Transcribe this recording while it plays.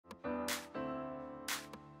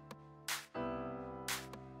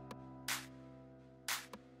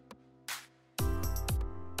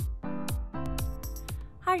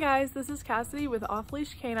Hi guys, this is Cassidy with Off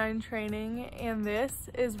Leash Canine Training, and this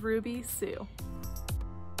is Rubye Sue.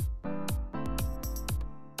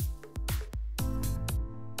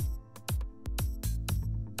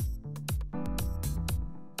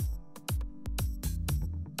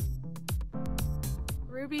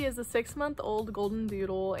 Rubye is a 6-month-old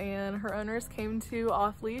Goldendoodle, and her owners came to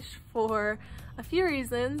Off Leash for a few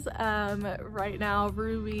reasons. Right now,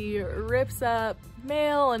 Rubye rips up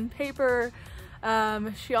mail and paper.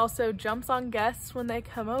 She also jumps on guests when they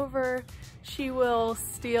come over. She will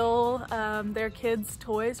steal their kids'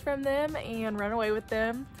 toys from them and run away with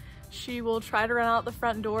them. She will try to run out the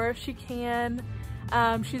front door if she can.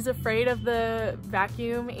 She's afraid of the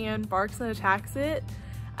vacuum and barks and attacks it.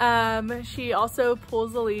 She also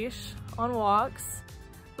pulls the leash on walks.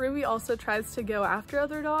 Rubye also tries to go after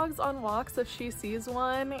other dogs on walks if she sees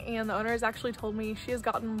one, and the owners actually told me she has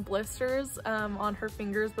gotten blisters on her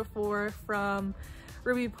fingers before from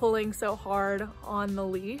Rubye pulling so hard on the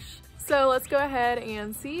leash. So let's go ahead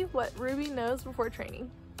and see what Rubye knows before training.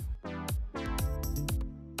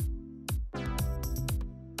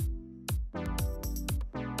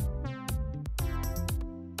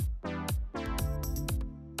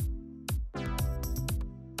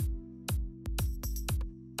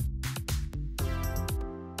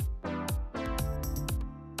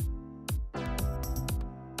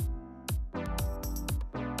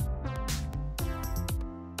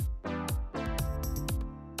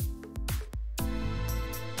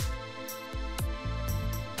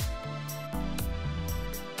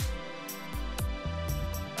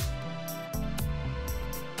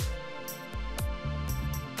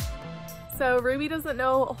 So Rubye doesn't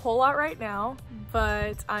know a whole lot right now,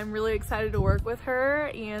 but I'm really excited to work with her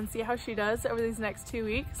and see how she does over these next 2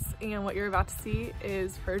 weeks, and what you're about to see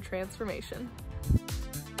is her transformation.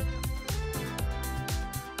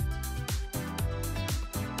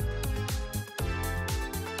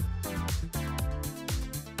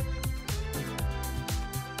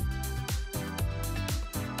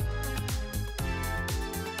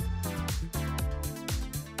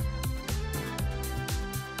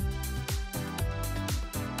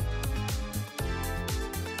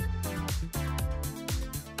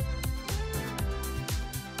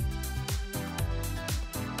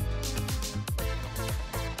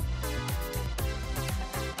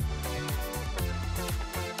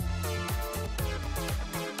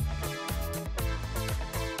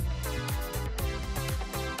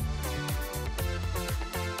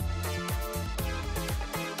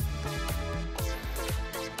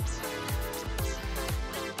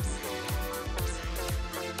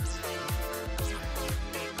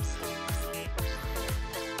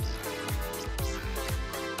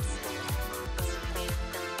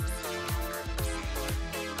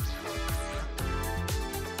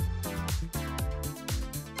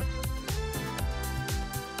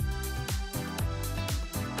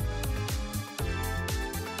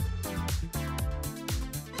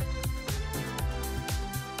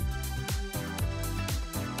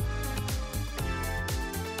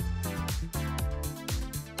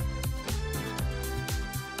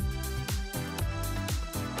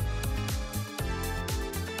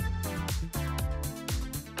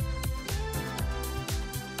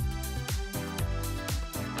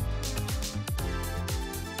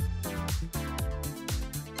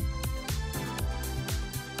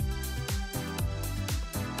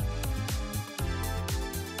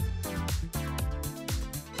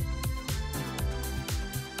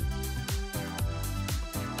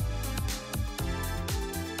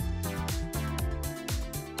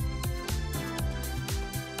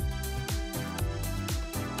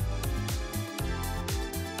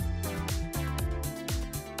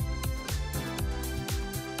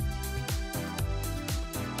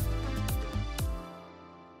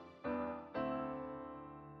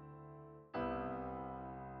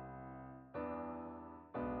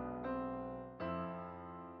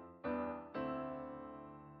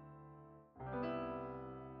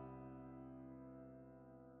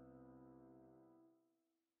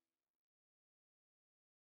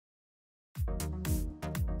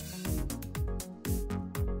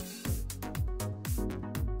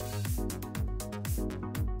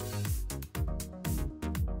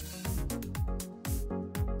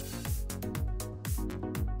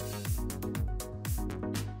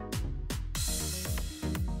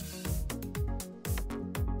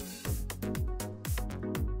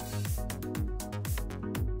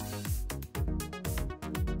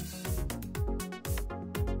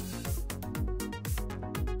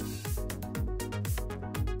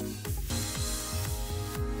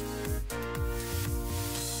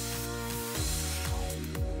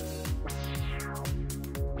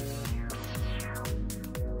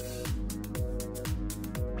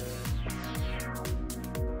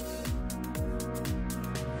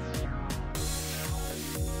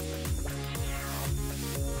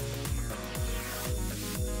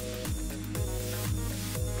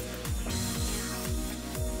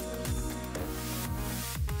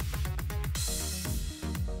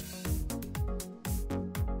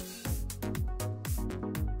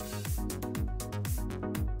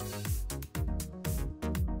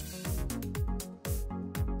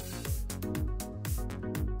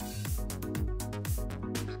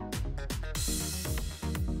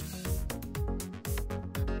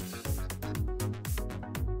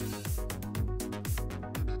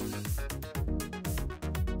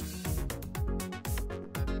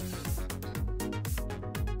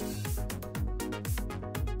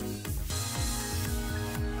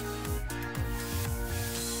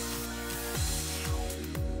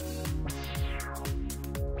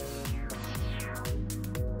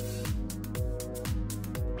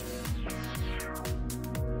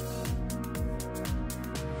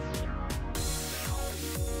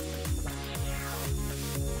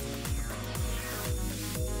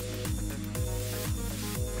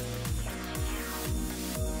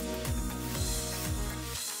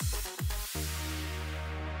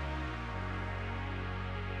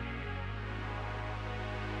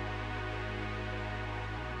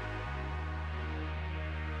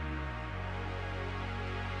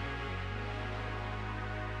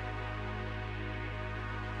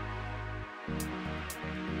 bye.